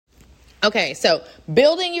Okay, so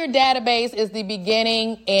building your database is the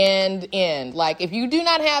beginning and end. Like if you do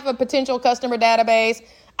not have a potential customer database,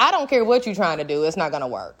 I don't care what you're trying to do, it's not going to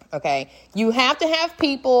work, okay? You have to have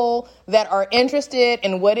people that are interested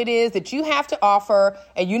in what it is that you have to offer,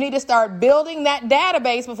 and you need to start building that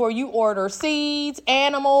database before you order seeds,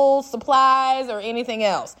 animals, supplies, or anything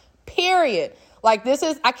else, period. Like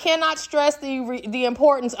I cannot stress the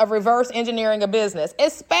importance of reverse engineering a business,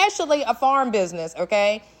 especially a farm business,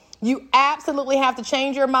 okay? You absolutely have to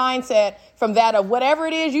change your mindset from that of whatever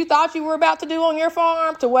it is you thought you were about to do on your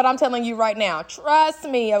farm to what I'm telling you right now. Trust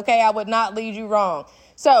me, okay? I would not lead you wrong.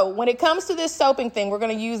 So when it comes to this soaping thing, we're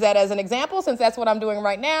going to use that as an example since that's what I'm doing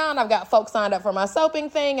right now. And I've got folks signed up for my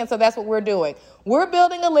soaping thing. And so that's what we're doing. We're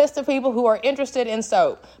building a list of people who are interested in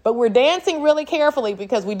soap, but we're dancing really carefully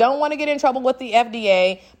because we don't want to get in trouble with the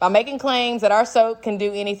FDA by making claims that our soap can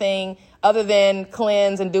do anything other than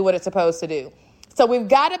cleanse and do what it's supposed to do. So we've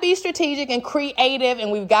got to be strategic and creative,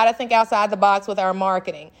 and we've got to think outside the box with our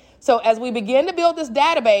marketing. So as we begin to build this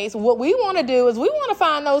database, what we want to do is we want to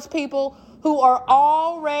find those people who are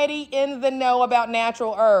already in the know about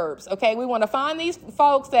natural herbs, okay? We want to find these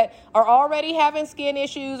folks that are already having skin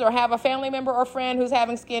issues or have a family member or friend who's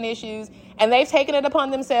having skin issues, and they've taken it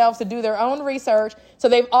upon themselves to do their own research. So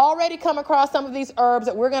they've already come across some of these herbs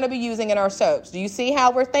that we're going to be using in our soaps. Do you see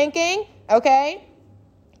how we're thinking? Okay?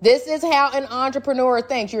 This is how an entrepreneur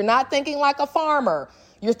thinks. You're not thinking like a farmer.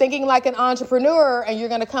 You're thinking like an entrepreneur, and you're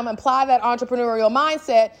going to come apply that entrepreneurial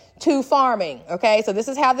mindset to farming. Okay, so this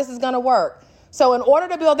is how this is going to work. So in order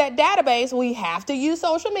to build that database, we have to use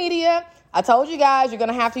social media. I told you guys, you're going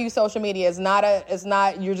to have to use social media.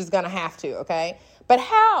 You're just going to have to. Okay, but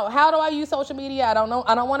how? How do I use social media? I don't know.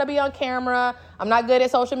 I don't want to be on camera. I'm not good at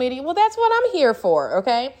social media. Well, that's what I'm here for.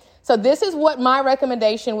 Okay. So this is what my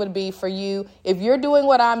recommendation would be for you if you're doing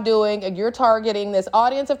what I'm doing and you're targeting this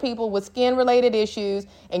audience of people with skin-related issues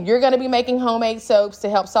and you're going to be making homemade soaps to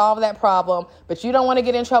help solve that problem, but you don't want to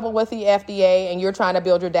get in trouble with the FDA and you're trying to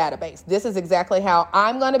build your database. This is exactly how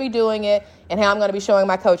I'm going to be doing it and how I'm going to be showing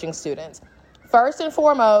my coaching students. First and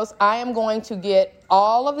foremost, I am going to get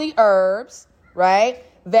all of the herbs, right,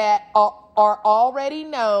 that are already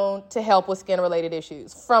known to help with skin-related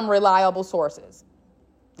issues from reliable sources.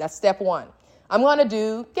 That's step one. I'm going to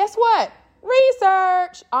do, guess what?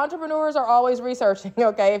 Research. Entrepreneurs are always researching,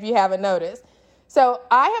 okay, if you haven't noticed. So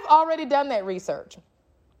I have already done that research.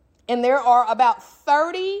 And there are about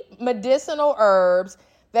 30 medicinal herbs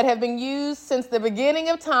that have been used since the beginning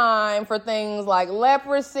of time for things like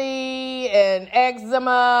leprosy and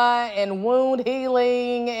eczema and wound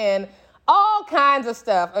healing and all kinds of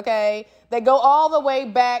stuff, okay? They go all the way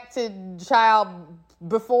back to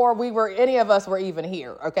before any of us were even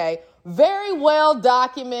here, okay? Very well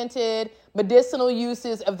documented medicinal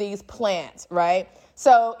uses of these plants, right?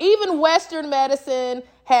 So even Western medicine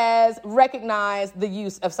has recognized the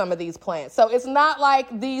use of some of these plants. So it's not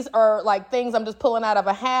like these are like things I'm just pulling out of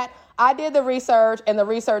a hat. I did the research, and the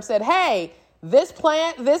research said, hey, this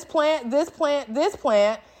plant,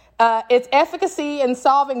 its efficacy in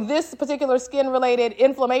solving this particular skin-related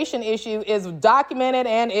inflammation issue is documented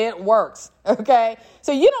and it works, okay?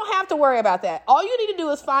 So you don't have to worry about that. All you need to do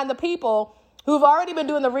is find the people who've already been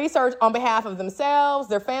doing the research on behalf of themselves,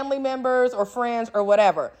 their family members, or friends, or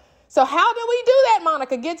whatever. So how do we do that,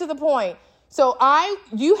 Monica? Get to the point. So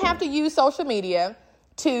you have to use social media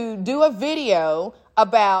to do a video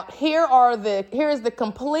about here is the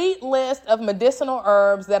complete list of medicinal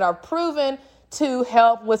herbs that are proven to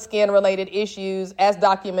help with skin-related issues as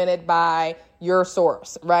documented by your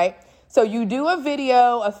source, right? So you do a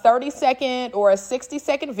video, a 30-second or a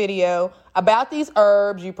 60-second video about these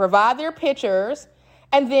herbs. You provide their pictures,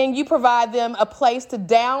 and then you provide them a place to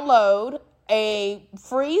download a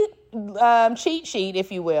free cheat sheet, if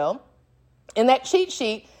you will. And that cheat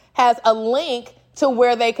sheet has a link to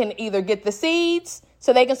where they can either get the seeds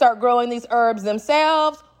so they can start growing these herbs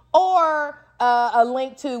themselves, or a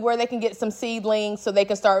link to where they can get some seedlings so they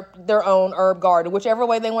can start their own herb garden, whichever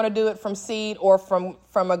way they want to do it, from seed or from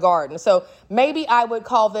a garden. So maybe I would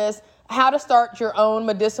call this how to start your own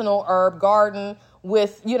medicinal herb garden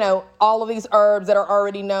with, all of these herbs that are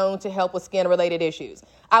already known to help with skin-related issues.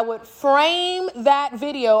 I would frame that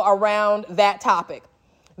video around that topic.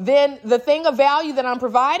 Then the thing of value that I'm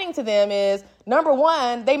providing to them is, number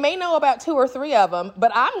one, they may know about 2 or 3 of them,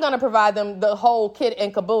 but I'm going to provide them the whole kit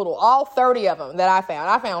and caboodle, all 30 of them that I found.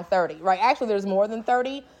 I found 30, right? Actually, there's more than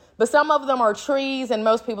 30, but some of them are trees, and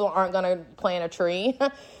most people aren't going to plant a tree.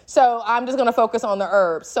 So I'm just going to focus on the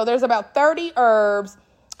herbs. So there's about 30 herbs,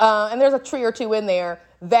 and there's a tree or 2 in there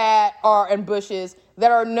and bushes that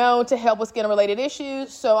are known to help with skin-related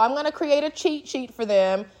issues. So I'm going to create a cheat sheet for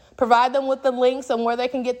them, provide them with the links on where they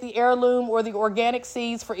can get the heirloom or the organic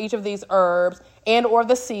seeds for each of these herbs and or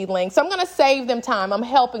the seedlings. So I'm going to save them time. I'm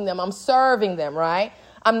helping them. I'm serving them, right?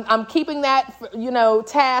 I'm keeping that,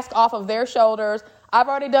 task off of their shoulders. I've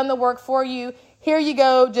already done the work for you. Here you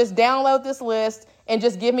go. Just download this list and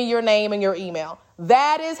just give me your name and your email.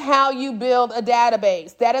 That is how you build a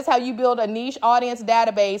database. That is how you build a niche audience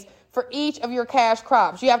database for each of your cash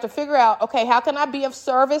crops. You have to figure out, okay, how can I be of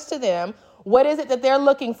service to them? What is it that they're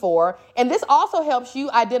looking for? And this also helps you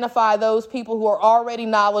identify those people who are already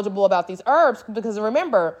knowledgeable about these herbs, because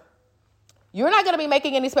remember, you're not going to be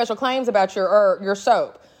making any special claims about your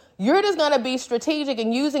soap. You're just going to be strategic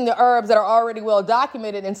in using the herbs that are already well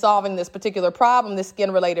documented in solving this particular problem, this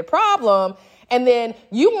skin-related problem. And then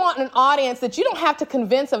you want an audience that you don't have to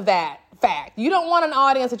convince of that fact. You don't want an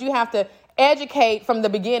audience that you have to educate from the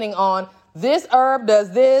beginning on this herb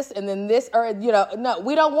does this and then this herb, no,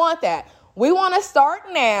 we don't want that. We want to start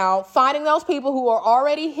now finding those people who are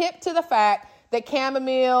already hip to the fact that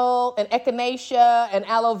chamomile and echinacea and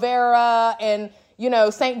aloe vera and,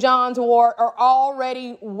 St. John's wort are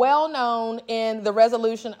already well known in the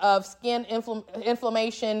resolution of skin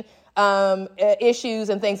inflammation issues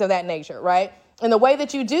and things of that nature, right? And the way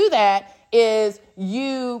that you do that is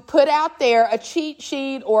you put out there a cheat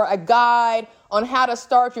sheet or a guide on how to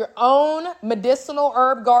start your own medicinal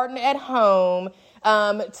herb garden at home,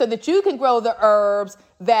 so that you can grow the herbs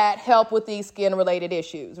that help with these skin-related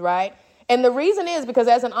issues, right? And the reason is because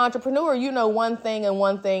as an entrepreneur, you know one thing and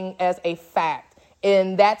one thing as a fact,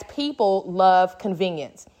 and that's people love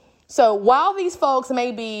convenience. So while these folks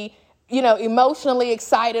may be, emotionally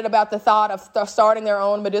excited about the thought of starting their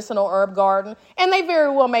own medicinal herb garden, and they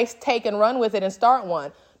very well may take and run with it and start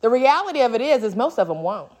one, the reality of it is most of them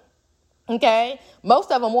won't. Okay?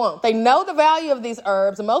 Most of them won't. They know the value of these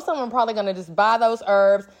herbs, and most of them are probably going to just buy those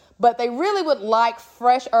herbs, but they really would like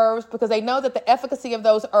fresh herbs because they know that the efficacy of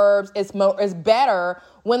those herbs is better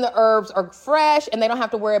when the herbs are fresh and they don't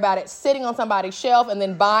have to worry about it sitting on somebody's shelf and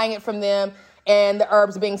then buying it from them and the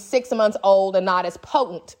herbs being 6 months old and not as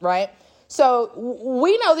potent, right? So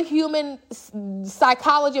we know the human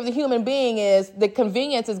psychology of the human being is the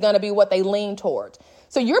convenience is going to be what they lean towards.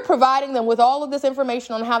 So you're providing them with all of this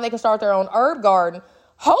information on how they can start their own herb garden,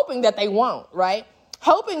 hoping that they won't, right?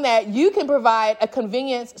 Hoping that you can provide a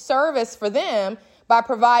convenience service for them by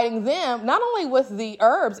providing them not only with the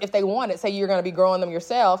herbs, if they want it, say you're going to be growing them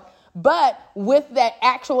yourself, but with that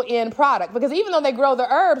actual end product. Because even though they grow the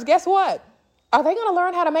herbs, guess what? Are they going to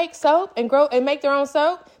learn how to make soap and grow and make their own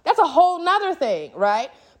soap? That's a whole nother thing, right?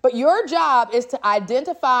 But your job is to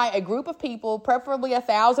identify a group of people, preferably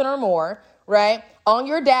 1,000 or more, right, on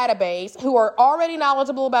your database who are already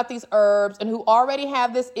knowledgeable about these herbs and who already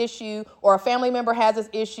have this issue, or a family member has this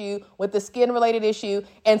issue with the skin-related issue.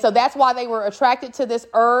 And so that's why they were attracted to this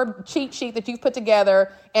herb cheat sheet that you've put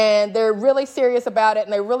together, and they're really serious about it,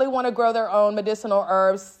 and they really want to grow their own medicinal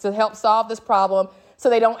herbs to help solve this problem so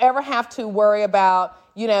they don't ever have to worry about,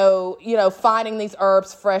 finding these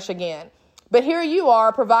herbs fresh again. But here you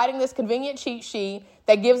are providing this convenient cheat sheet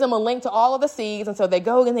that gives them a link to all of the seeds. And so they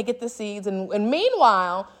go and they get the seeds. And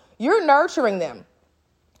meanwhile, you're nurturing them.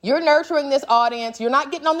 You're nurturing this audience. You're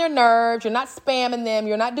not getting on their nerves. You're not spamming them.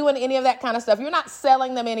 You're not doing any of that kind of stuff. You're not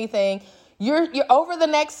selling them anything. You're over the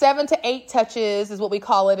next 7 to 8 touches is what we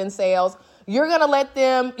call it in sales. You're going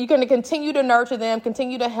to continue to nurture them,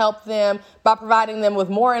 continue to help them by providing them with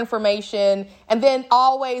more information, and then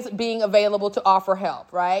always being available to offer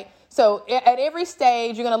help, right? So at every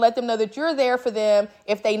stage, you're going to let them know that you're there for them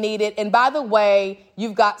if they need it. And by the way,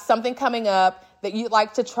 you've got something coming up that you'd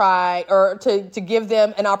like to try, or to give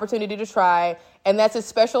them an opportunity to try. And that's a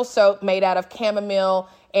special soap made out of chamomile.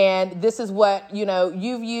 And this is what,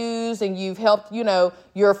 you've used, and you've helped,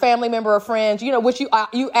 your family member or friends, which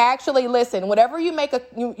you actually listen. Whenever you make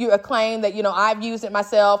a claim that, I've used it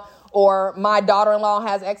myself, or my daughter-in-law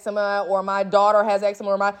has eczema, or my daughter has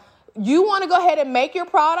eczema, or you want to go ahead and make your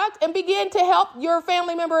product and begin to help your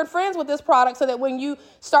family member and friends with this product, so that when you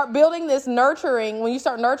start building this nurturing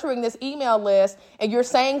this email list, and you're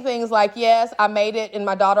saying things like, yes, I made it and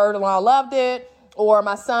my daughter-in-law loved it, or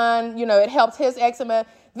my son, it helped his eczema,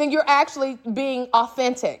 then you're actually being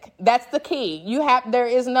authentic. That's the key.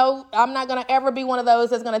 I'm not going to ever be one of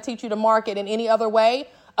those that's going to teach you to market in any other way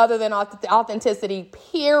other than authenticity,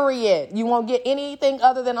 period. You won't get anything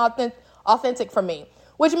other than authentic from me.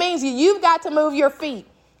 Which means you've got to move your feet,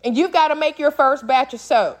 and you've got to make your first batch of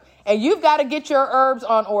soap, and you've got to get your herbs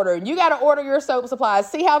on order. You got to order your soap supplies.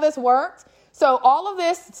 See how this works? So all of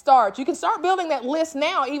this starts. You can start building that list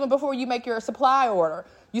now, even before you make your supply order.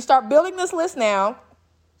 You start building this list now,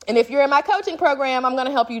 And if you're in my coaching program, I'm going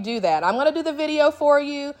to help you do that. I'm going to do the video for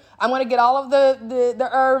you. I'm going to get all of the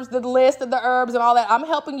herbs, the list of the herbs and all that. I'm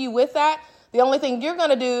helping you with that. The only thing you're going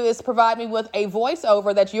to do is provide me with a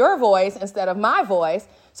voiceover that's your voice instead of my voice,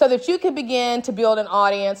 so that you can begin to build an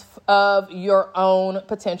audience of your own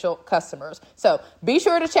potential customers. So be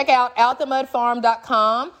sure to check out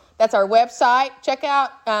outthemudfarm.com. That's our website. Check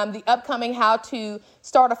out the upcoming How to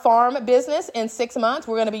Start a Farm Business in 6 months.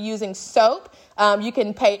 We're going to be using soap. You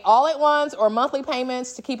can pay all at once or monthly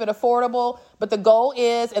payments to keep it affordable. But the goal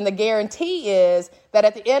is, and the guarantee is, that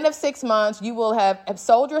at the end of 6 months, you will have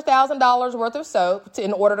sold your $1,000 worth of soap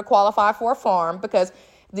in order to qualify for a farm, because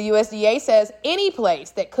the USDA says any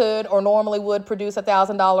place that could or normally would produce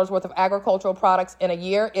 $1,000 worth of agricultural products in a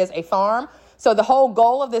year is a farm. So the whole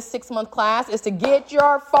goal of this 6-month class is to get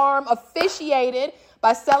your farm officiated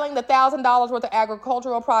by selling the $1,000 worth of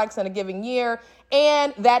agricultural products in a given year.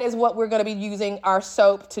 And that is what we're going to be using our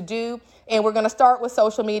soap to do. And we're going to start with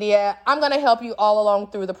social media. I'm going to help you all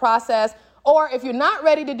along through the process. Or if you're not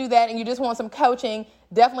ready to do that and you just want some coaching,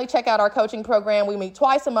 definitely check out our coaching program. We meet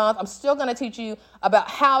twice a month. I'm still going to teach you about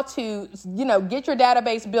how to, get your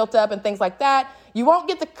database built up and things like that. You won't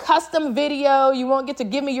get the custom video. You won't get to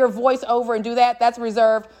give me your voice over and do that. That's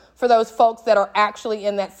reserved for those folks that are actually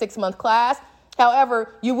in that 6-month class.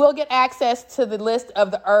 However, you will get access to the list of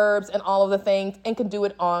the herbs and all of the things and can do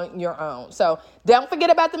it on your own. So don't forget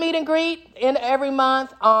about the meet and greet in every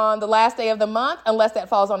month on the last day of the month, unless that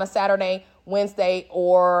falls on a Saturday, Wednesday,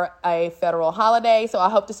 or a federal holiday. So I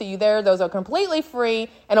hope to see you there. Those are completely free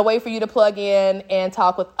and a way for you to plug in and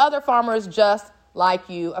talk with other farmers just like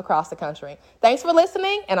you across the country. Thanks for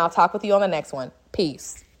listening, and I'll talk with you on the next one.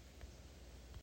 Peace.